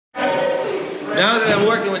Now that I'm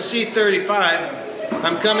working with C35,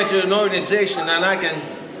 I'm coming to an organization and I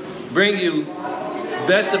can bring you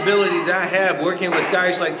best ability that I have working with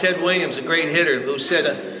guys like Ted Williams, a great hitter, who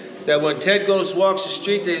said that when Ted walks the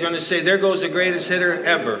street, they're going to say, there goes the greatest hitter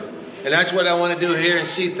ever. And that's what I want to do here in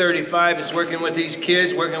C35, is working with these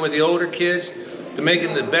kids, working with the older kids, to make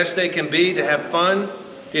them the best they can be, to have fun,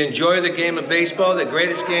 to enjoy the game of baseball, the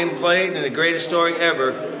greatest game played and the greatest story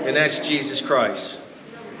ever, and that's Jesus Christ.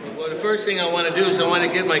 Well, the first thing I want to do is I want to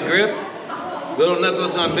get my grip. Little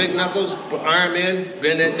knuckles on big knuckles, arm in,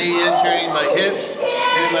 bend that knee in, turning my hips,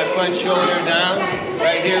 getting my front shoulder down.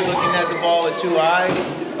 Right here, looking at the ball with two eyes.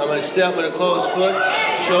 I'm going to step with a closed foot,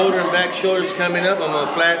 shoulder and back shoulders coming up. I'm going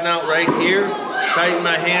to flatten out right here, tighten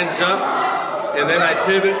my hands up, and then I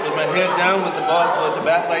pivot with my head down with the ball, with the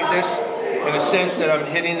bat like this, in a sense that I'm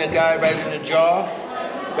hitting the guy right in the jaw.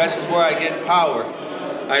 This is where I get power.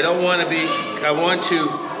 I don't want to be, I want to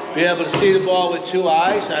be able to see the ball with two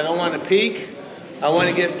eyes. I don't want to peek. I want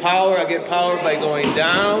to get power. I get power by going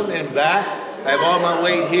down and back. I have all my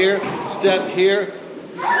weight here, step here,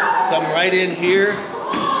 come right in here,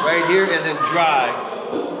 and then drive.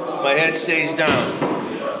 My head stays down.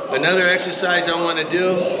 Another exercise I want to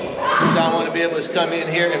do is I want to be able to come in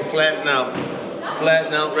here and flatten out.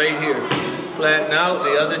 Flatten out right here. Flatten out.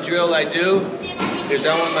 The other drill I do is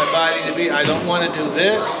I want my body to be, I don't want to do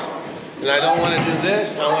this, and I don't want to do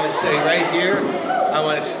this. I want to stay right here. I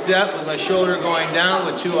want to step with my shoulder going down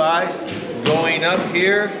with two eyes, going up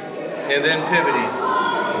here, and then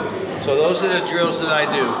pivoting. So those are the drills that I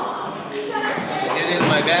do. Get into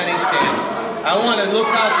my batting stance. I want to look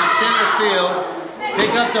out to center field,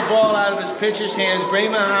 pick up the ball out of his pitcher's hands,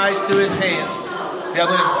 bring my eyes to his hands.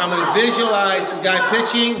 I'm going to visualize the guy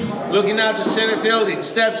pitching, looking out to center field. He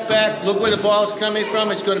steps back, look where the ball's coming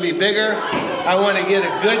from. It's going to be bigger. I want to get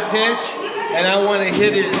a good pitch, and I want to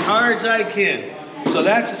hit it as hard as I can. So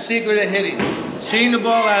that's the secret of hitting. Seeing the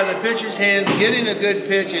ball out of the pitcher's hand, getting a good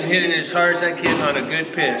pitch, and hitting it as hard as I can on a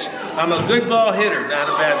good pitch. I'm a good ball hitter, not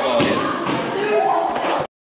a bad ball hitter.